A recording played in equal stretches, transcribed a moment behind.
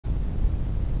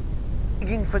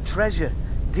digging for treasure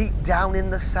deep down in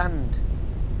the sand.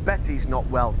 Betty's not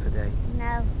well today.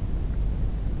 No.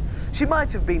 She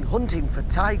might have been hunting for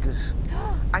tigers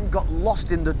and got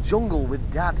lost in the jungle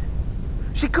with Dad.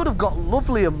 She could have got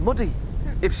lovely and muddy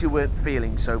if she weren't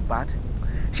feeling so bad.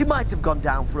 She might have gone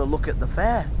down for a look at the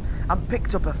fair and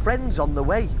picked up her friends on the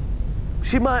way.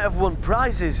 She might have won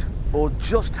prizes or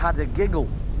just had a giggle,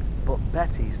 but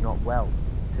Betty's not well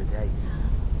today.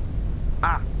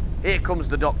 Ah, here comes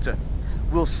the doctor.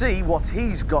 We'll see what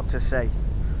he's got to say.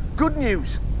 Good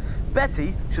news,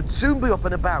 Betty should soon be up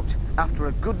and about after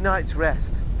a good night's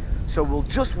rest. So we'll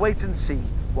just wait and see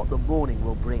what the morning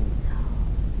will bring.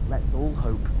 Let's all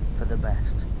hope for the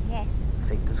best. Yes.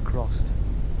 Fingers crossed.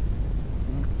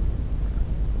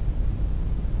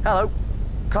 Hello.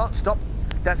 Can't stop.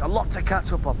 There's a lot to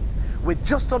catch up on. We're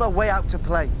just on our way out to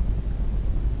play.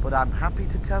 But I'm happy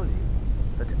to tell you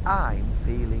that I'm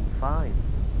feeling fine.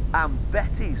 And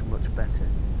Betty's much better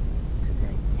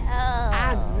today.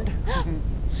 Oh. And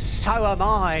so am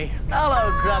I. Hello,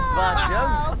 Grandpa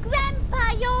Jones. Oh,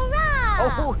 Grandpa, you're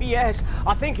right. Oh, yes.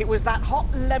 I think it was that hot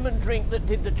lemon drink that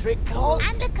did the trick. Oh.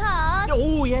 And the card.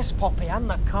 Oh, yes, Poppy, and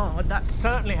the card. That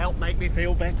certainly helped make me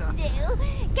feel better.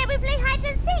 Can we play hide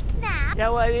and seek now? Yeah,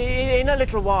 well, in a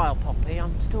little while, Poppy.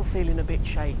 I'm still feeling a bit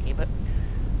shaky, but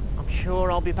I'm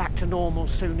sure I'll be back to normal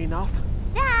soon enough.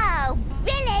 Oh,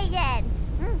 brilliant.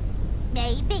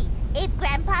 Maybe if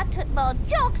Grandpa took more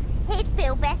drugs, he'd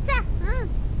feel better.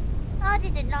 I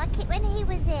didn't like it when he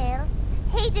was ill.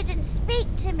 He didn't speak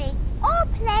to me or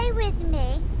play with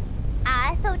me.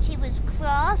 I thought he was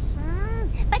cross,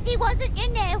 but he wasn't, you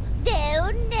know.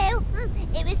 No.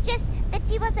 It was just that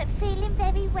he wasn't feeling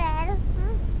very well.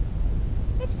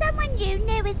 If someone you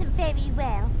know isn't very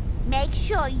well, make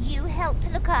sure you help to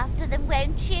look after them,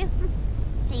 won't you?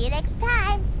 See you next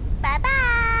time.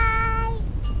 Bye-bye.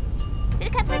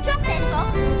 Gonna cut for a drop then,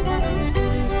 Bob.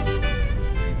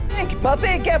 Thank you,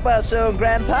 Poppy. Get well soon,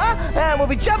 Grandpa. And we'll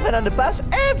be jumping on the bus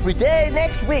every day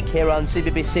next week here on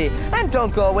CBBC. And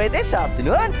don't go away this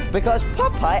afternoon, because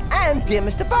Popeye and dear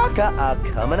Mr. Barker are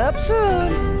coming up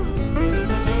soon.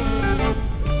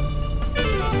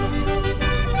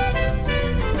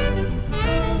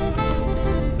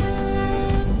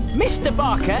 Mr.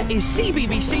 Barker is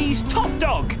CBBC's top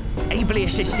dog, ably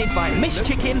assisted by Miss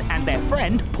Chicken and their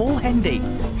friend Paul Hendy.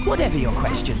 Whatever your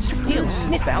questions, he'll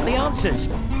sniff out the answers.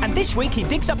 And this week he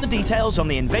digs up the details on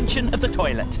the invention of the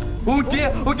toilet. Oh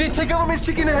dear, take over, Miss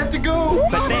Chicken, I have to go.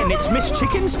 But then it's Miss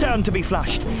Chicken's turn to be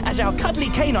flushed, as our cuddly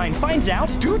canine finds out...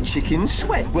 Do chickens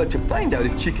sweat? Well, to find out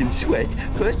if chickens sweat,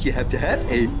 first you have to have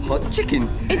a hot chicken.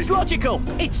 It's logical.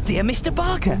 It's Dear Mr.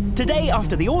 Barker, today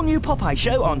after the all-new Popeye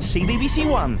show on CBBC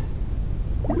One.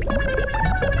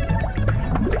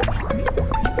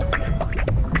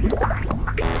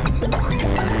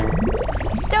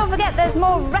 Don't forget there's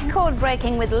more record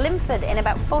breaking with Linford in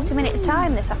about 40 minutes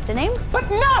time this afternoon. But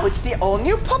now it's the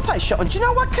all-new Popeye show. And do you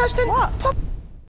know what, Kirsten? What?